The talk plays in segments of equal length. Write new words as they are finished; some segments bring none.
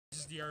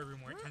HDR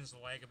room where it tends to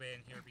lag a bit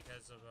in here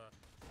because of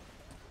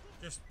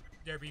just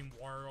there being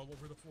water all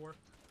over the floor.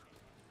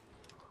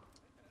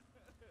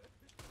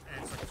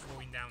 And it's like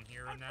flowing down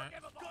here and that.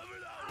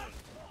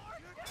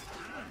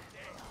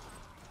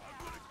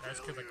 I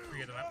just killed like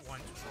 3 of them at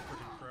once with a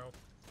freaking pro.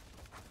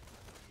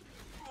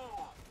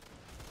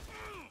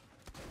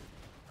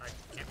 I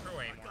can't throw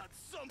anymore.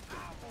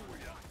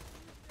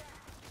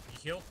 You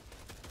heal?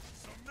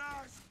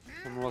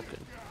 I'm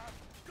looking.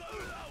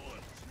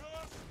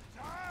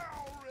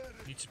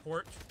 Need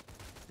support?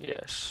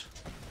 Yes.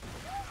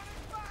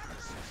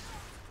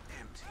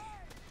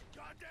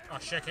 Oh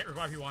shit, I can't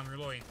revive you while I'm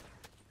reloading.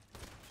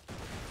 Can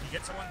you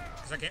get someone?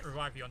 Because I can't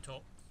revive you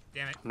until...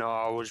 Damn it. No,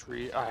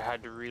 I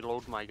had to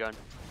reload my gun.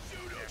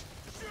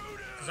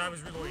 Because I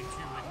was reloading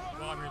too, and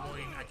while I'm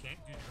reloading, I can't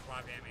do the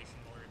revive animation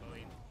while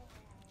reloading.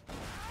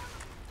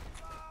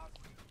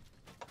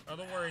 Oh,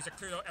 don't worry, I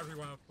cleared out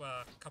everyone with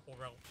a couple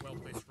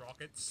well-placed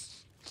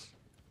rockets.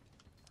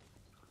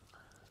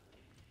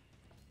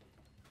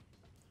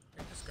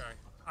 Look at this guy.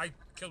 I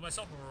killed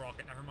myself with a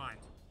rocket, never mind.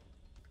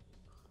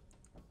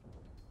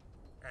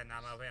 And now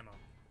I'm out of ammo.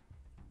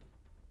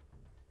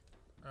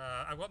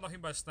 I've got nothing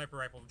but a sniper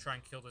rifle to try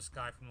and kill this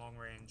guy from long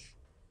range.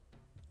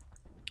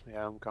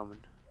 Yeah, I'm coming.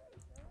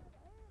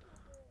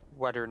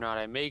 Whether or not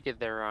I make it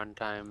there on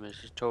time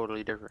is a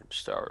totally different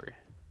story.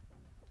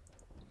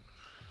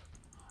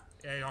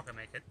 Yeah, you're not gonna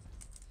make it.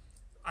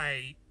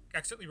 I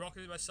accidentally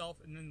rocketed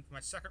myself, and then for my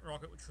second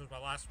rocket, which was my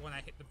last one,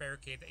 I hit the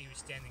barricade that he was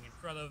standing in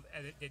front of,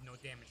 and it did no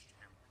damage to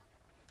him.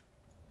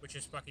 Which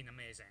is fucking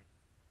amazing.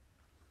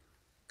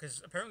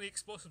 Because apparently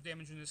explosive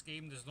damage in this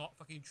game does not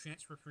fucking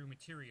transfer through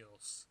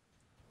materials.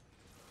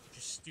 Which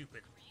is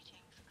stupid.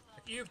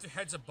 Like, even if the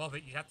head's above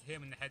it, you have to hit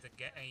him in the head to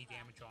get any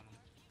damage on him.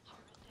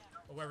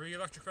 However, the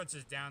electric fence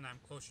is down, and I'm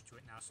closer to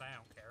it now, so I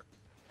don't care.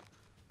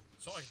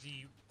 It's not like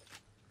the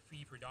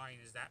fee for dying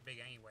is that big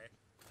anyway.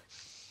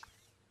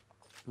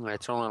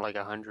 It's only like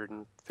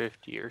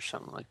 150 or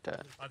something like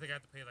that. I think I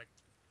have to pay like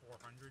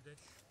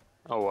 400-ish.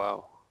 Oh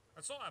wow.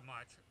 That's not that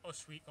much. Oh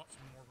sweet, got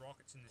some more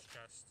rockets in this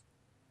chest.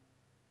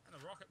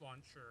 And a rocket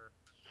launcher.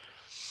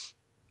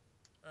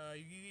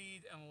 You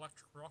need an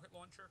electric rocket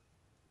launcher?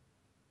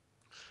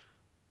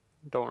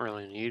 Don't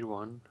really need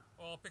one.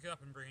 Well, I'll pick it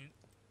up and bring it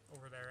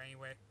over there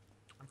anyway.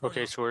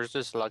 Okay, so where's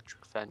this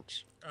electric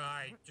fence?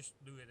 I just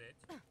looted it.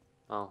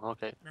 Oh,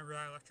 okay. Remember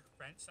that electric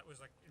fence that was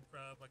like in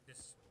front of like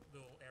this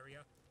little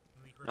area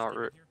when we first Not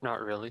came in here?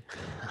 not really.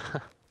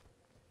 Of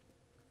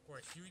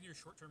course, you and your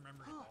short-term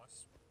memory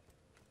loss.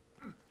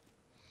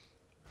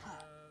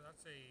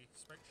 That's a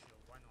spike shield.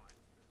 Why not?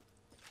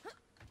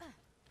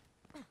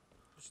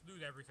 Just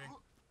loot everything.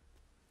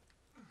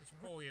 There's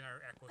probably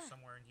another echo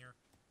somewhere in here.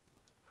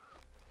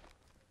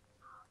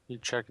 You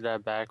check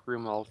that back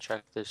room, I'll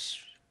check this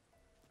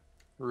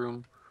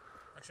room.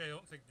 Actually, I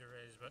don't think there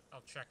is, but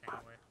I'll check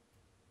anyway.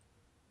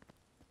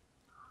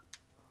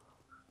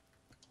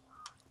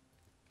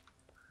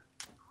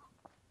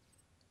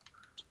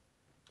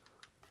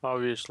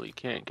 Obviously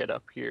can't get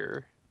up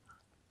here.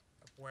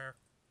 Up where?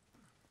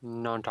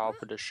 On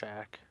top of the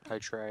shack. I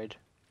tried.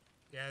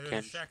 Yeah,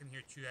 there's a shack in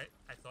here too.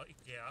 I thought you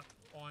could get up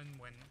on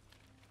when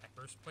I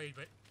first played,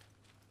 but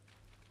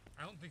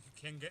I don't think you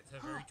can get to the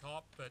very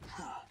top, but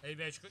I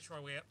managed to glitch my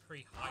way up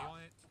pretty high on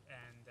it,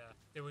 and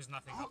there was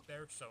nothing up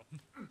there, so...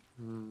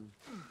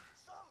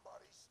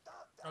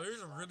 Oh,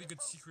 there's a really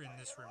good secret in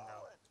this room,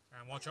 though.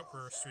 And watch out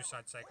for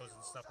suicide cycles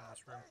and stuff in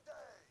this room.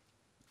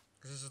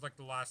 Because this is like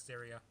the last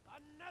area.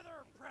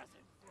 Another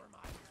present for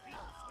my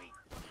sweet.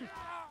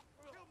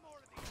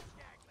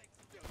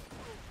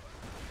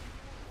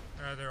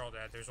 They're all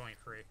dead. There's only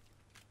 3.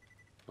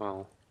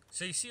 Oh.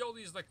 So you see all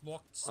these like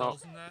locked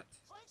cells in that?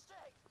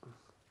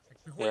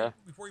 Like,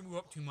 before you move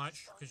up too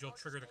much, because you'll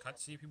trigger the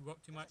cutscene if you move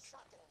up too much.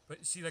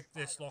 But see like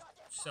this locked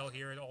cell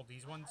here and all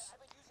these ones?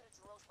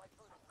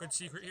 Good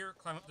secret here,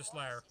 climb up this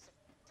ladder.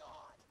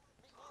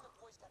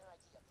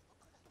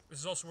 This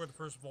is also where the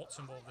first vault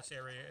symbol of this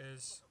area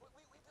is.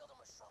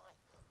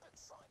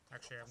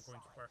 Actually, I'm going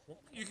too far. Well,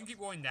 you can keep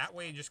going that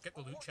way and just get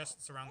the loot chest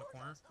that's around the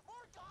corner.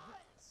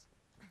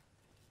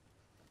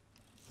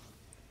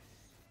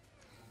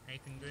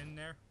 Anything good in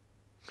there?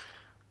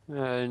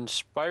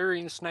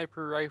 Inspiring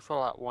sniper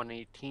rifle at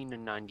 118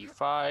 and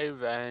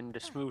 95, and a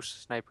smooth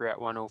sniper at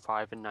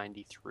 105 and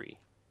 93.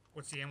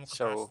 What's the ammo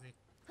capacity?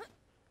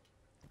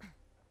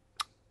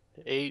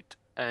 So, 8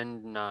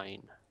 and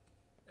 9.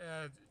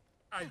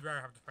 I'd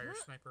rather have the fire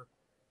sniper.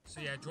 So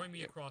yeah, join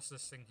me across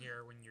this thing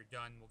here. When you're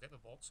done, we'll get the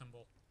vault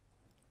symbol.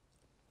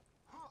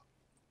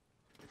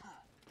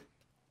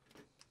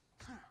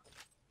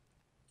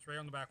 It's right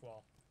on the back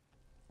wall.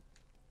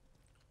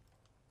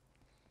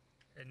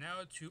 And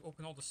now to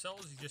open all the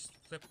cells, you just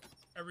flip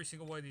every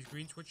single one of these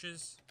green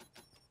switches.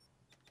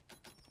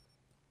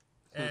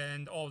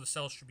 And all of the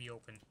cells should be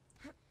open.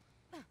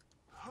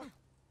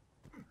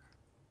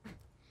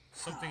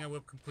 Something I would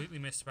have completely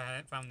missed if I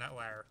hadn't found that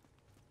ladder.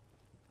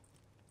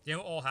 They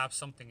don't all have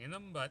something in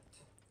them, but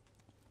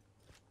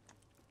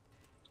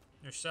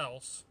they're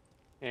cells.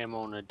 Ammo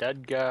on a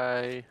dead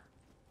guy.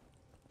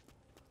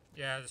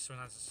 Yeah, this one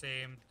has the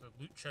same. The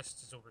loot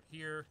chest is over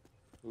here.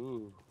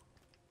 Ooh.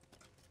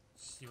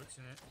 Let's see what's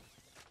in it.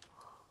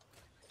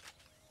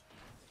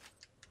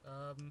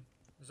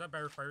 Is that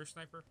better fire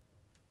sniper?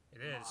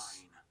 It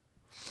is.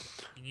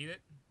 You need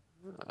it?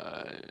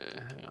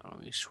 Hang on, let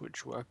me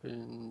switch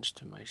weapons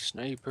to my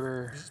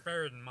sniper. This is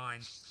better than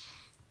mine.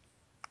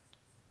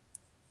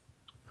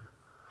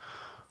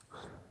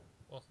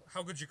 Well,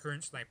 how good's your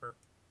current sniper?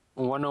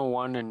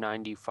 101 and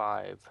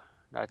 95.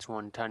 That's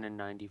 110 and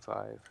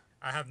 95.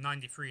 I have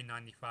 93 and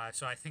 95,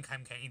 so I think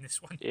I'm getting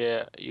this one.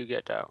 Yeah, you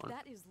get that one.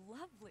 That is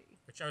lovely.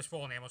 Which I was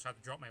full on ammo, so I had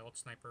to drop my old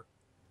sniper.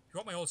 If you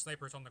want my old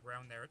sniper, it's on the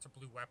ground there. It's a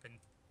blue weapon.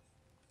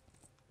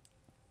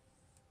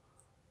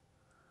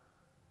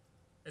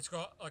 It's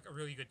got, like, a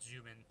really good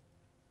zoom in.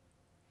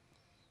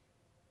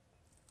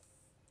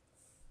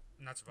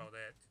 And that's about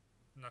it.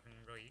 Nothing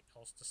really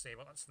else to say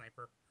about that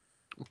sniper.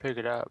 Pick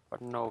it up. I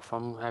don't know if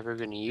I'm ever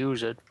gonna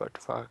use it, but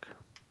fuck.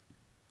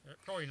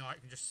 Probably not.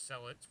 You can just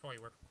sell it. It's probably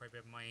worth quite a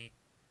bit of money.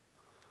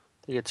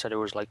 I think it said it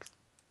was like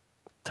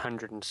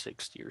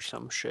 160 or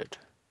some shit.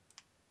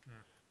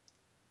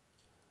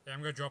 Yeah, I'm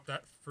gonna drop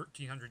that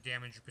 1300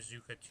 damage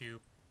bazooka too.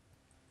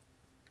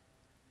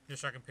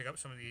 Just so I can pick up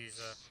some of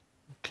these,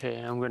 Okay,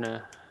 I'm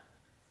gonna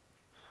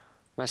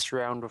mess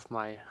around with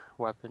my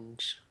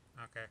weapons.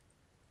 Okay.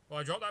 Well,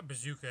 I dropped that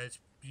bazooka.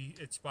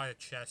 It's by the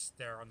chest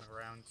there on the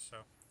ground,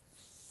 so...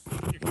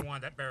 If you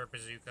want that better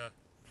bazooka,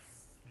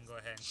 you can go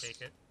ahead and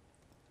take it.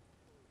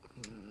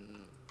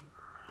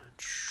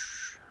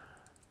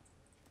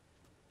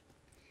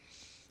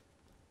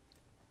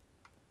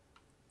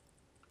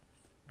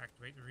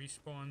 Activate the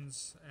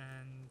respawns,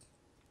 and...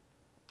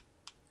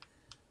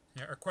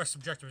 Yeah, our quest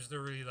objective is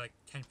literally like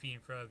 10 feet in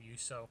front of you,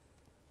 so...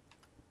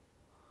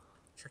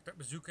 Check that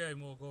bazooka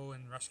and we'll go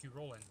and rescue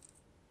Roland.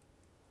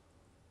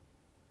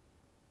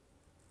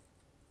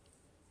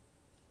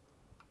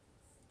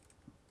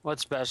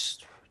 What's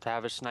best, to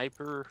have a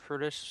sniper for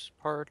this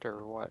part,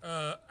 or what?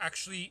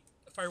 Actually,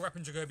 fire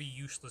weapons are going to be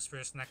useless for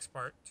this next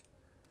part.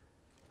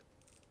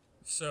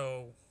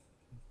 So,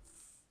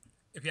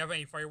 if you have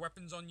any fire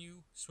weapons on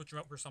you, switch them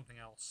out for something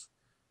else.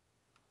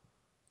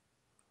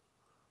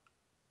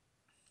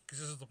 Because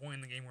this is the point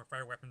in the game where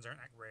fire weapons aren't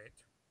that great.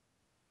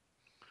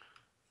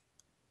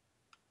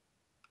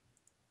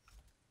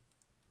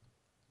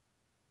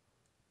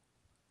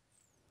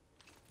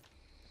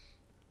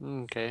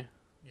 Okay.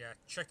 Yeah,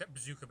 check that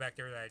bazooka back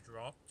there that I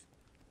dropped.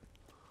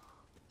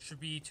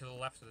 Should be to the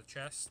left of the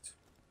chest.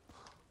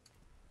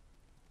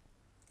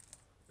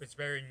 If it's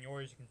better than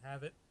yours, you can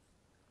have it.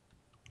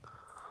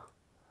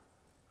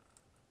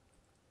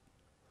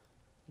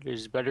 It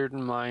is better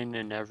than mine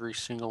in every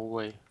single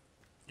way.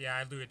 Yeah,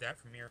 I looted that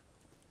from here.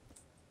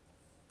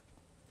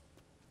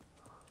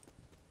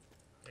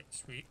 Okay,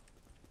 sweet.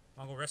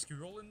 Wanna go rescue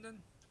Roland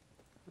then?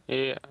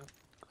 Yeah.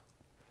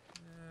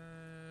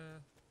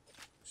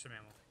 Some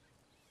ammo.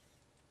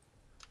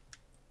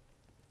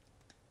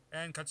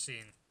 And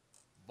cutscene.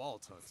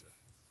 Vault Hunter.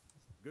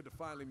 Good to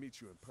finally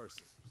meet you in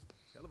person.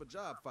 Hell of a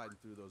job fighting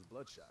through those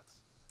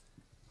Bloodshots.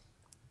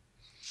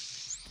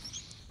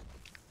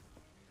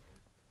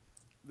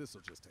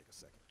 This'll just take a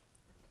second.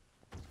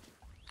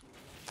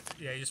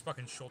 Yeah, you just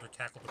fucking shoulder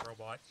tackle the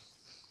robot.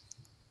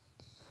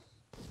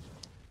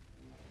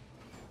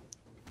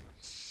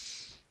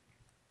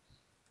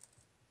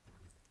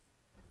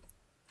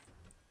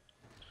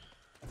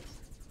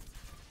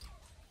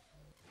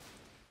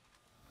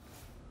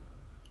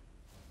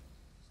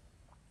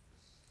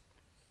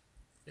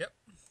 Yep.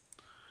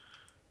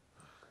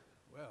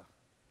 Well,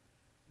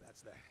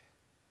 that's that.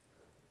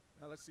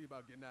 Now let's see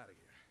about getting out of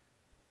here.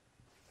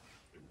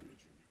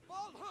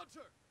 Vault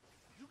Hunter!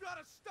 You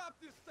gotta stop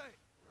this thing!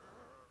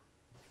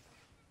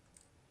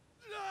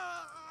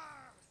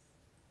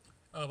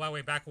 Oh, by the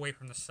way, back away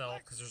from the cell,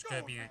 because there's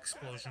gonna be an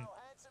explosion.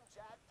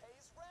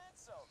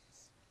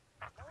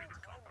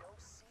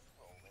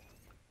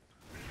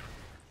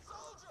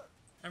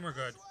 And we're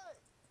good.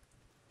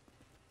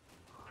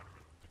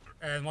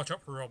 And watch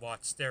out for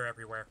robots, they're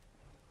everywhere.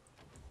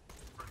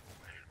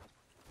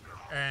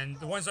 And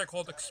the ones I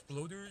called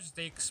exploders,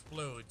 they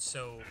explode,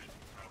 so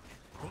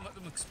don't let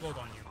them explode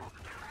on you.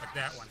 Like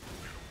that one.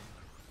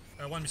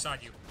 One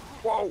beside you.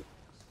 Whoa!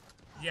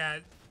 Yeah,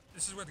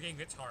 this is where the game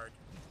gets hard.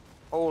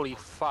 Holy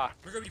fuck.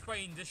 We're gonna be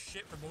playing this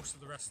shit for most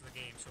of the rest of the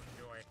game, so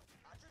enjoy.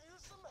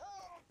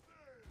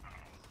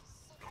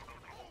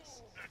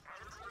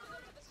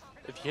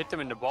 If you hit them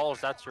in the balls,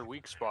 that's your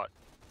weak spot.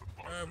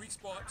 Weak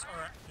spots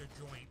are at their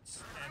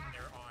joints and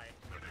their eye.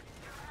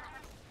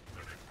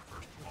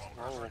 Which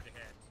are hard to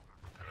hit.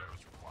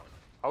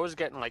 I was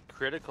getting like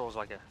criticals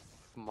like a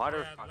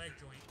motherfucker. Yeah, leg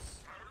joints.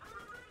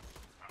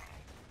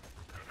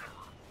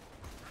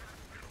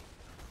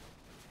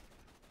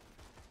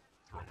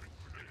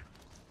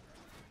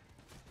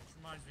 Which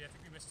reminds me, I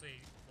think we missed a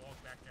log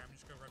back there. I'm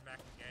just gonna run back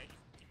and get it. You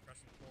can keep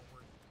pressing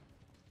forward.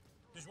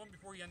 There's one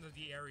before you enter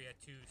the area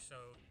too,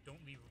 so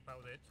don't leave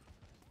without it.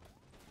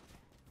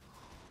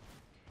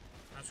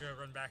 I'm just gonna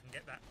run back and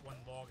get that one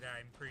log that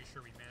I'm pretty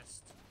sure we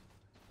missed.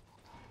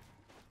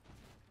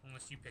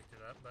 Unless you picked it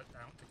up, but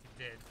I don't think you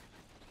did.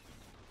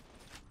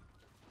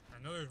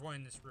 I know there's one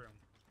in this room.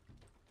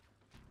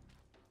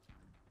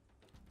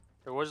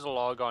 There was a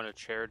log on a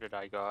chair that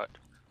I got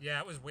Yeah,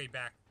 it was way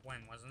back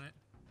when, wasn't it?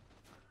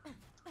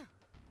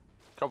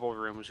 a couple of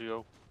rooms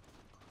ago.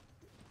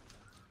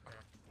 Yeah.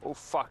 Oh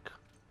fuck.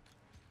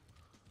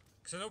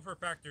 Because I know for a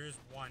fact there is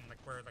one, like,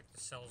 where, like, the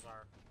cells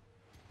are.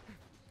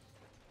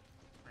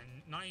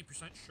 I'm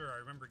 90% sure I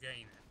remember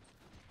getting it.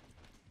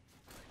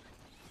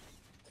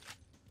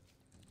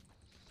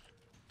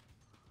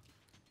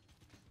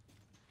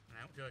 And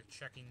I don't feel like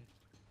checking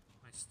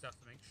my stuff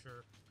to make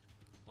sure.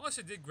 Unless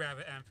I did grab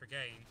it and I'm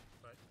forgetting,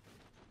 but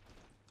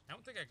I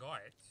don't think I got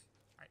it.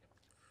 I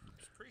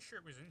was pretty sure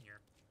it was in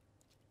here.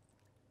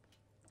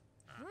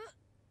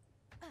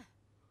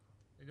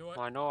 You know what?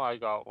 I know I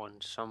got one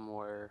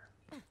somewhere.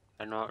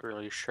 I'm not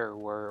really sure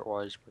where it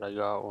was, but I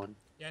got one.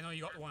 Yeah, I know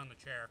you got the one on the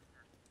chair.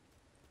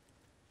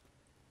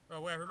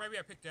 Well, whatever. Maybe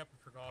I picked it up and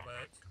forgot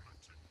about it.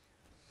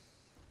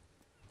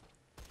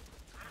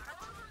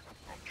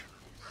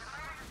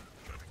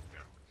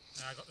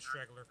 I got the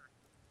straggler.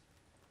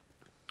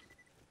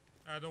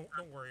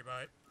 Don't worry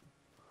about it.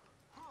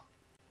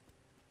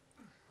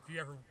 If you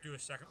ever do a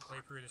second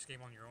playthrough of this game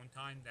on your own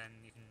time,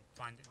 then you can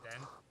find it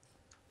then.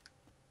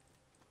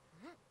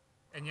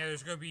 And yeah,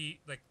 there's gonna be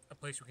like a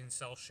place we can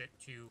sell shit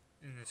to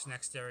in this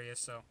next area,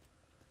 so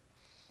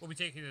we'll be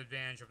taking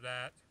advantage of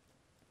that.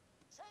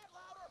 Chant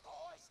louder,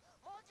 boys.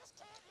 More just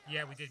can't hear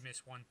Yeah, us. we did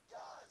miss one.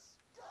 Guys,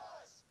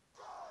 guys,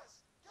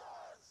 guys,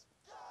 guys,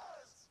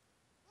 guys.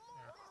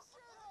 Yeah.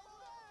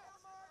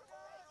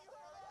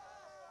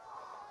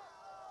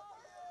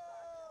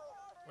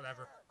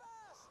 Whatever.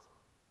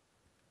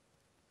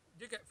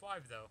 Did get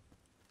 5 though.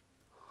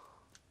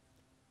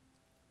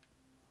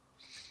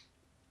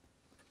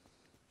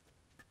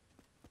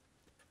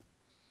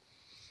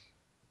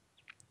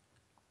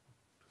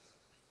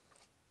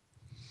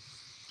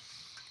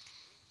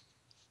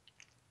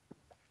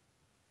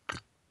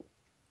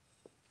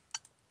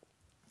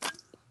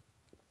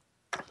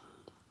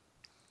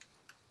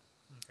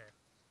 Okay.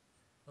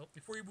 Well,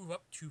 before you move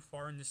up too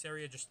far in this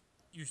area, just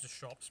use the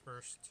shops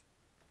first.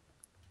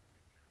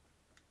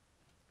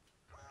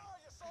 Where are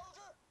you,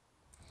 soldier?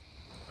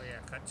 Oh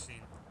yeah,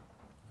 cutscene.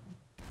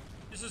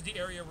 This is the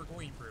area we're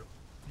going through.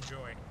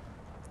 Enjoy.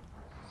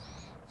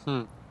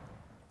 Stop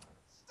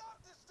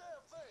this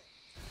damn thing.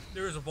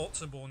 There is a vault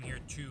symbol in here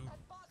too.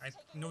 I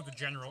know the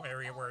general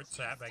area where it's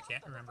at, but I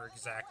can't remember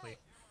exactly.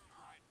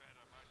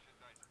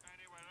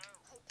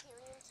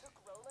 Hyperion took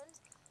Roland?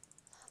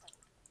 Father.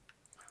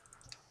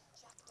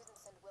 Jack didn't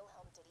send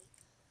Wilhelm, did he?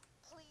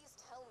 Please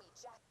tell me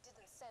Jack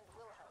didn't send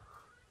Wilhelm.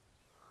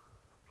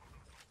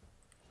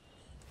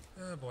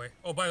 Oh boy.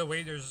 Oh, by the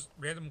way, there's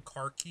random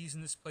car keys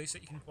in this place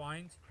that you can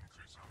find.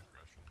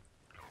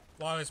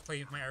 While I was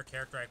playing with my other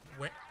character, I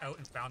went out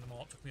and found them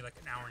all. It took me like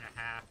an hour and a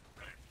half.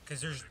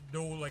 Because there's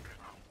no, like...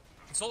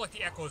 It's not like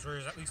the Echoes where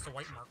there's at least a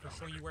white marker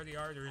showing you where they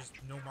are. There's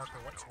no marker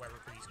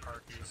whatsoever for these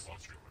car keys.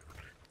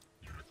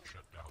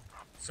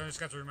 So I just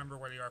got to remember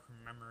where they are from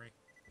memory.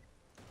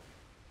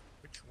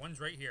 Which one's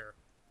right here?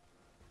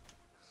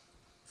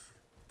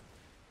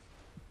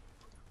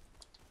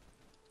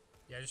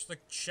 Yeah, just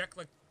like check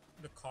like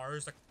the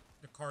cars, like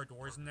the car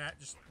doors and that.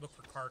 Just look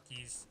for car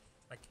keys,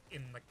 like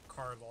in like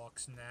car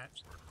locks and that.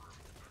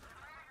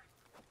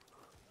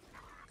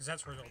 Because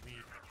that's where they'll be.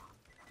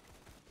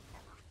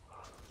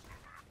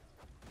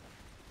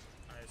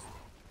 Nice.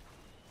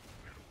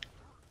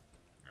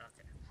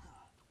 Okay.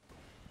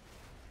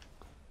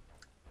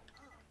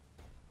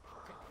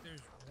 Okay,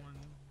 there's one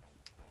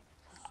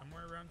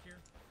somewhere around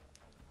here.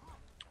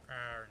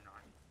 Or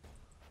not.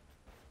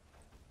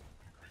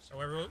 So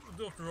we'll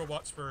do the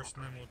robots first,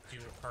 and then we'll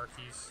deal with car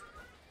keys.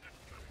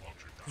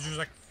 Because there's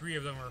like 3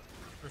 of them are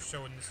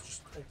so in this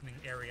just opening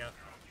area.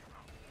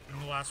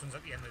 And the last one's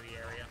at the end of the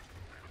area.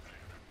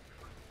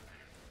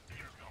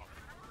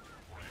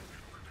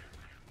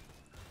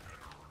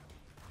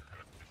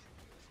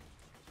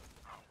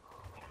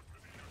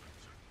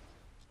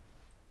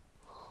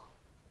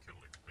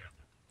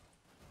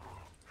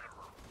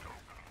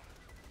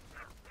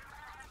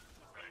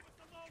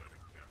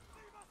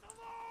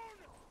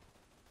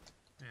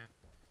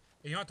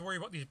 You don't have to worry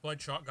about these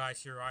Bloodshot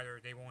guys here either.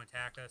 They won't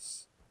attack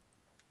us.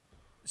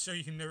 So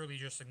you can literally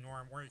just ignore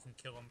them, or you can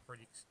kill them for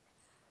the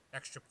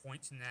extra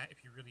points in that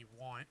if you really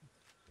want.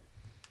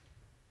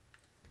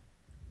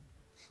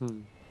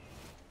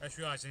 I just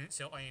realized I didn't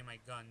sell any of my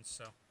guns,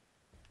 so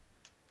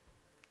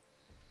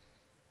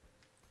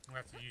I'm gonna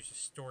have to use the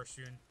store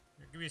soon.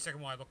 Give me a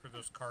second while I look for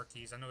those car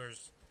keys. I know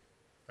there's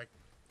like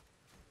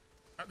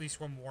at least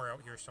one more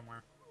out here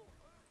somewhere.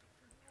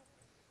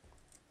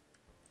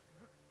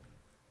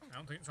 I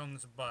don't think it's on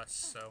this bus,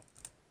 so.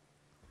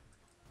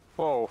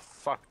 Whoa,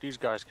 fuck, these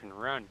guys can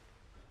run.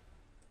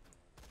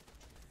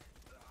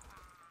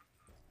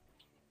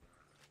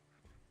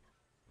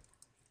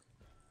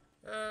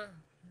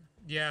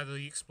 Yeah,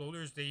 the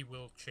exploders, they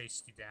will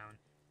chase you down.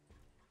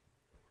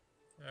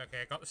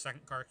 Okay, I got the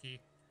second car key.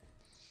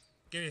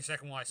 Give me a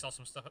second while I sell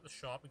some stuff at the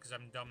shop because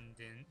I'm dumb and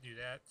didn't do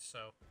that,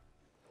 so.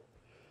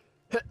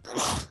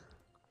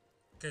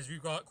 Because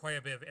we've got quite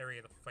a bit of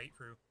area to fight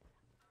through.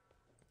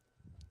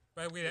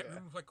 By the way, that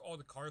room with like all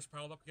the cars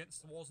piled up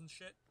against the walls and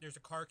shit, there's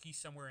a car key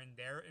somewhere in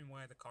there in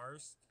one of the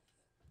cars.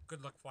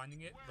 Good luck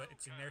finding it, but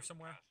it's in there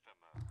somewhere.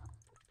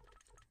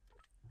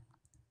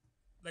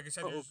 Like I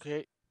said,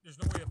 there's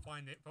no way to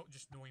find it without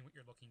just knowing what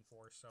you're looking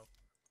for, so.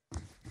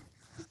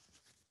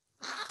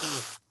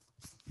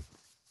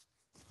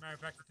 Matter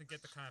of fact, I think you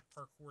have to kind of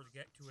parkour to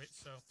get to it,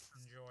 so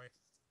enjoy.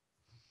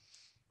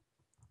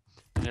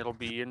 And it'll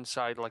be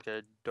inside like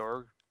a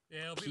door.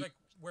 Yeah, it'll be like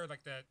where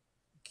like the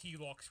key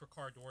locks for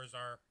car doors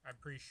are. I'm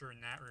pretty sure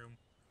in that room,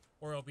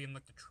 or it'll be in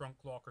like the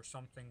trunk lock or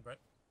something. But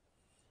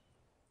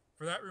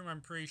for that room,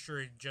 I'm pretty sure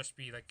it'd just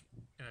be like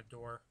in a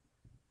door.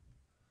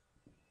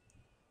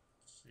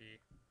 Let's see.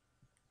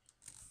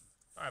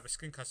 I have a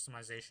skin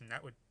customization.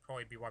 That would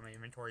probably be why my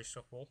inventory is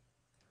so full,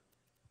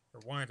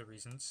 or one of the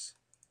reasons.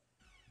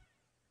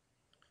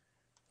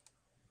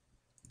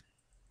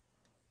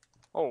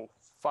 Oh,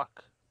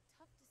 fuck.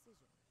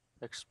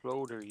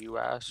 Exploder, you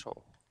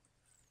asshole.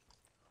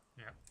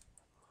 Yeah.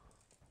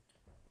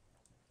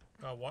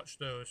 Watch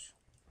those.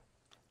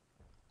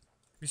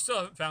 We still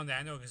haven't found it.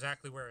 I know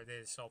exactly where it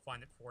is, so I'll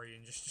find it for you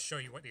and just to show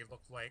you what they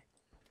look like.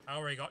 I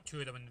already got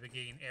 2 of them in the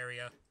beginning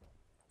area.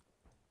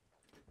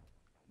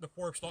 The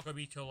 4th's not going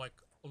to be till like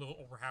a little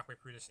over halfway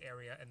through this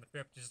area, and the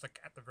 5th is like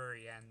at the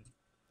very end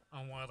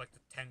on one of like the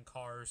 10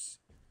 cars.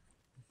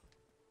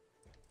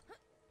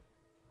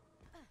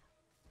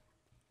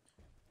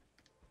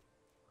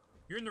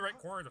 You're in the right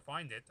corner to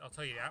find it, I'll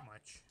tell you that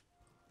much.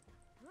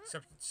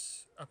 Except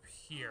it's up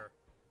here.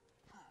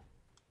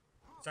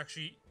 It's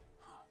actually...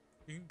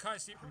 You can kind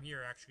of see it from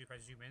here, actually, if I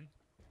zoom in.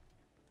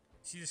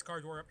 See this car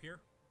door up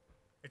here?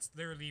 It's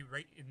literally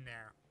right in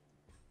there.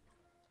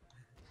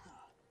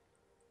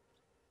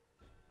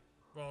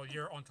 Well,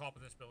 you're on top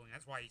of this building,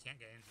 that's why you can't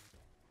get in here.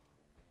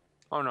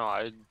 Oh no,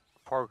 I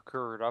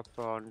parkoured up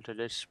onto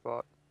this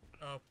spot.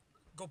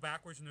 Go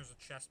backwards and there's a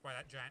chest by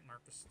that giant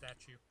Marcus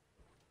statue.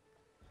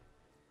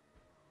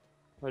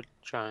 A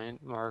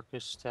giant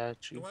Marcus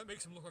statue. The one that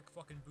makes him look like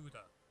fucking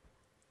Buddha.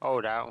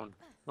 Oh, that one.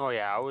 Oh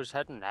yeah, I was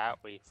heading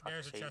that way.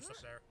 There's a chest up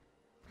there.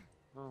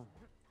 Oh.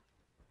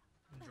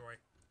 Enjoy.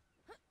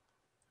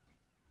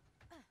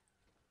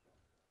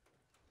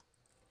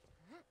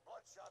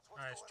 Bloodshots,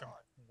 what's I just going jumped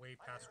on? way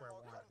past where I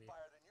wanted to be.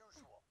 Gunfire than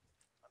usual.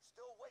 I'm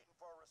still waiting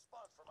for a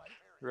response from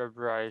Hyperion.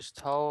 Rubberized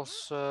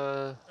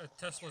Tulsa.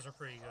 Teslas are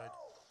pretty good.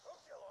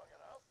 Took you long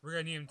enough. We're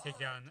gonna need him to take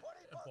down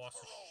a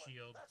boss's rolling.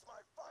 shield That's my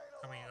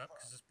final coming up, offer.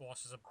 because this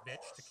boss is a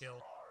bitch to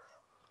kill.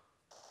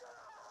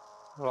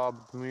 Lob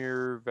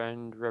mirror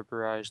and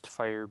rubberized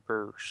fire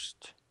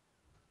burst.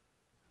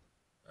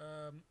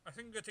 I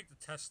think I'm gonna take the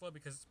Tesla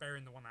because it's better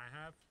than the one I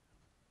have.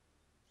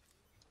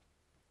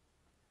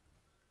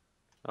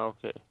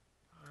 Okay.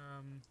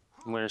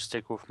 I'm gonna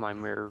stick with my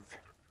Mirv.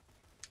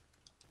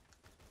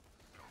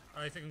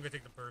 I think I'm gonna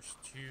take the burst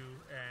too,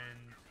 and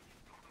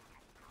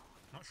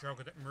not sure how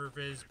good that Merv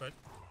is, but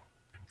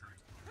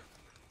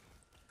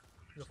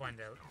you'll find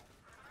out.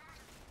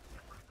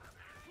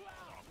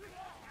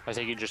 I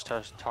think you just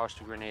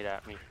tossed a grenade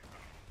at me.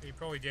 He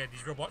probably did.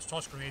 These robots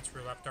toss grenades for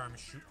your left arm and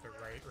shoot for the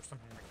right, or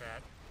something like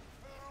that.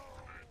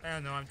 I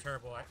don't know, I'm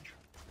terrible at...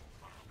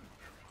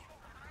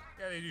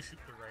 Yeah, they do shoot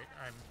for the right.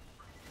 I'm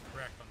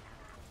correct on that.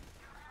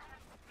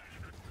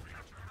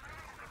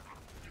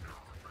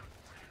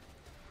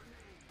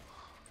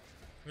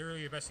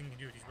 Literally, the best thing you can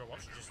do with these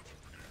robots is just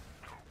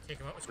take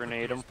them out as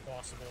quickly as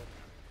possible.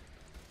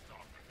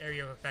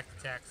 Area of effect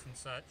attacks and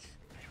such.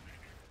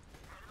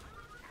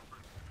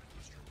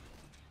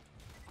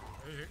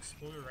 There's an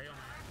exploder right on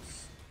my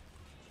ass.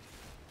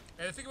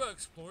 And the thing about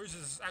explorers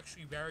is it's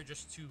actually better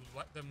just to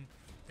let them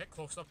get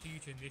close up to you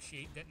to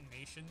initiate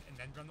detonation and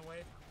then run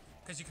away.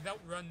 Because you can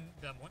outrun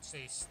them once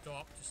they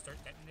stop to start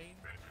detonating.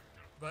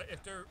 But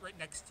if they're right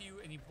next to you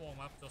and you blow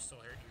them up, they'll still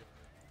hurt you.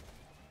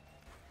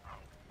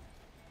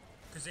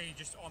 Because they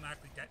just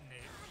automatically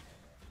detonate.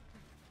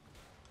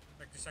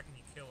 Like the second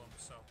you kill them,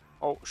 so.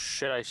 Oh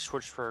shit, I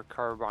switched for a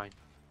carbine.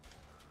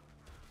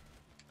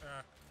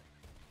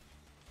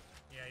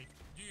 Yeah, you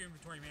do your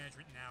inventory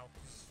management now.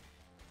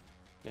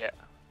 Yeah,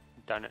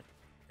 done it.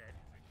 Okay.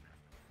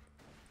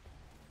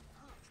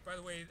 Which, by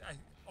the way, I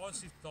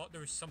honestly thought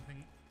there was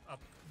something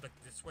up like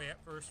this way at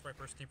first, when I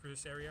first came through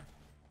this area.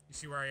 You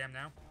see where I am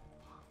now?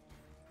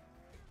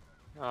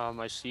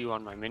 I see you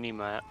on my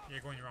mini-map.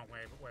 You're going the wrong way,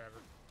 but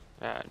whatever.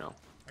 Yeah, I know.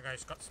 That guy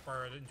just got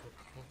spiraled into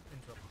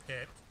a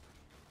pit.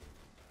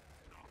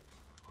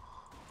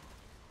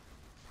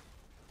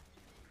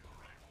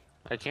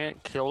 I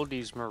can't kill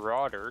these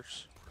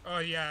marauders. Oh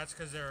yeah, that's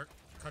because they're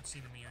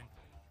cutscene immune.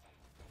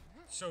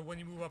 So when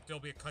you move up, there'll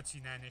be a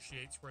cutscene that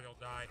initiates where they'll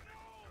die.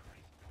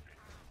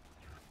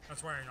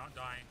 That's why you're not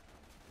dying.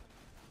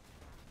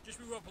 Just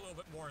move up a little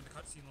bit more and the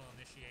cutscene will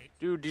initiate.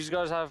 Dude, these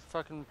guys have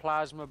fucking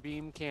plasma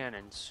beam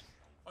cannons.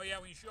 Oh yeah,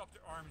 when you shoot off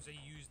their arms, they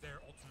use their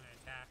ultimate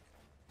attack.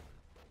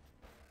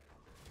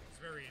 It's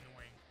very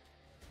annoying.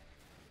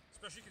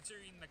 Especially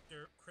considering like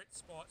their crit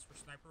spots for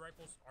sniper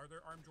rifles are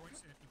their arm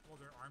joints, and if you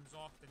pull their arms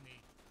off, then they,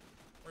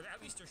 or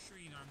at least their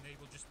shooting arm, they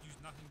will just use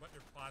nothing but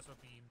their plasma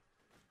beam.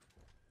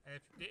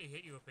 And if they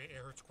hit you with it, it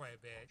hurts quite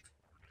a bit.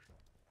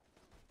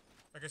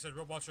 Like I said,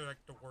 robots are like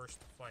the worst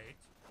to fight.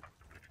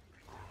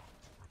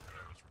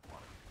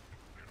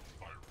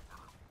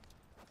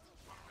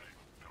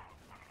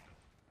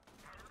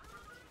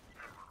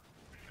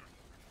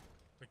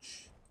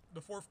 Which,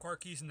 the fourth car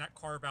key's in that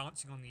car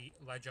balancing on the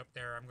ledge up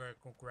there. I'm gonna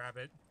go grab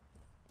it.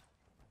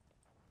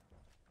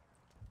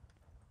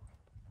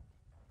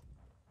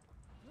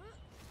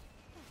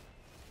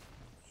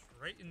 It's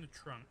right in the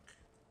trunk.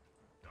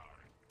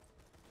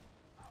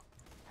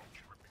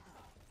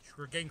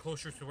 We're getting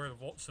closer to where the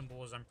vault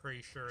symbol is, I'm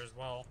pretty sure, as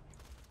well.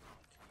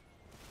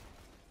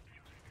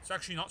 It's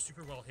actually not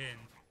super well hidden,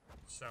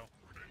 so...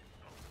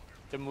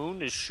 The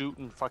moon is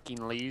shooting fucking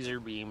laser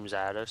beams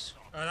at us.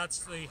 That's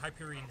the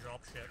Hyperion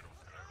dropship.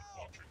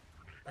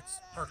 That's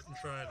parked in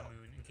front of the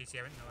moon, in case you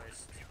haven't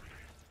noticed.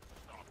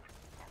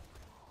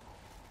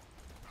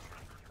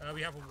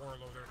 We have a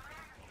warloader.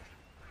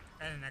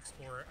 And an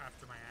explorer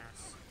after my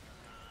ass.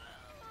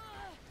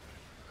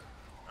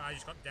 I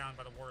just got downed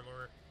by the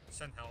warlord.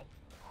 Send help.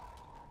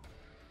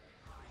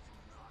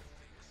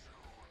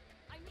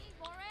 I need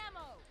more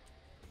ammo.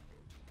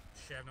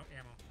 Shit, I have no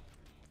ammo.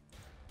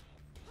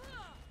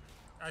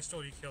 I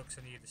stole your kill because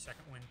I needed the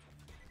second wind.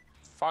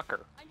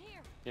 Fucker. I'm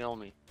here. Kill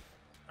me.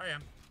 I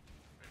am.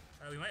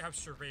 We might have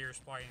surveyors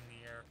flying in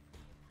the air,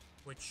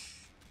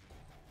 which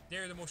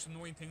they're the most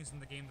annoying things in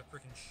the game to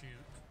freaking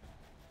shoot.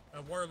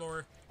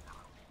 Warlord.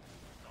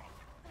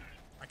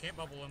 I can't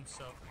bubble him,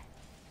 so.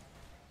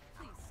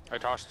 I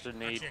tossed a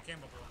nade. Actually, I can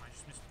bubble him. I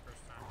just missed the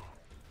first time.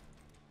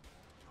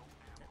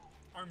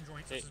 Arm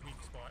joints. This is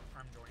weak spot.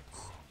 Arm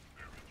joints.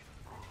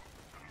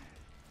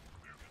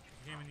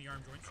 Him in the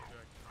arm joints are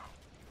good.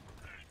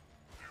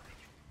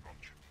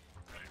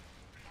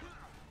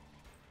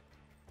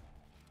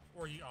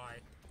 Or the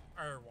eye.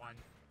 Either one.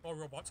 All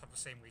robots have the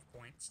same weak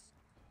points.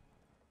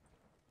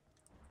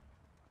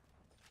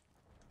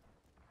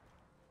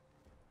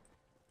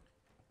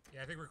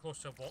 Yeah, I think we're close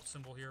to a vault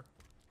symbol here.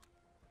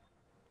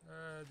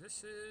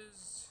 This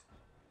is...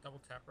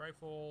 double tap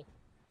rifle.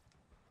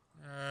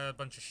 A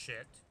bunch of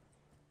shit.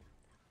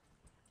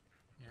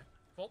 Yeah.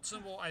 Vault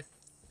symbol, I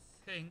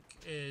think,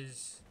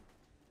 is...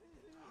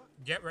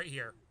 get right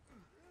here.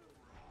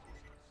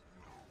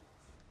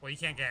 Well, you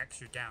can't get it 'cause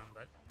you're down,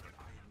 but...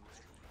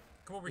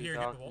 come over here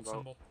and get the vault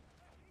symbol.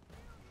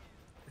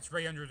 It's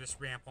right under this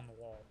ramp on the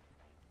wall.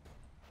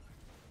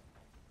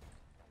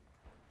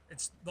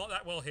 It's not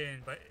that well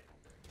hidden, but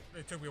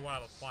it took me a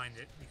while to find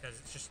it because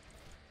it's just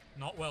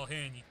not well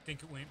hidden. You'd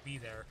think it wouldn't be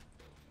there.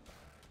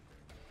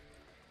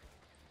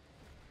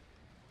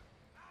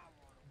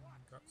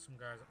 Got some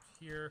guys up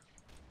here.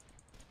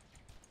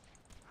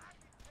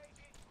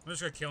 I'm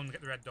just gonna kill him to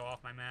get the red dot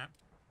off my map.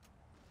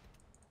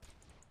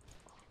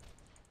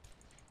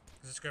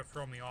 Cause it's gonna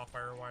throw me off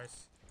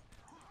otherwise.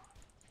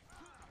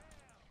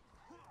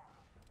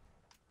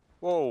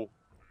 Whoa.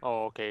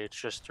 Oh, okay, it's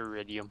just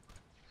iridium.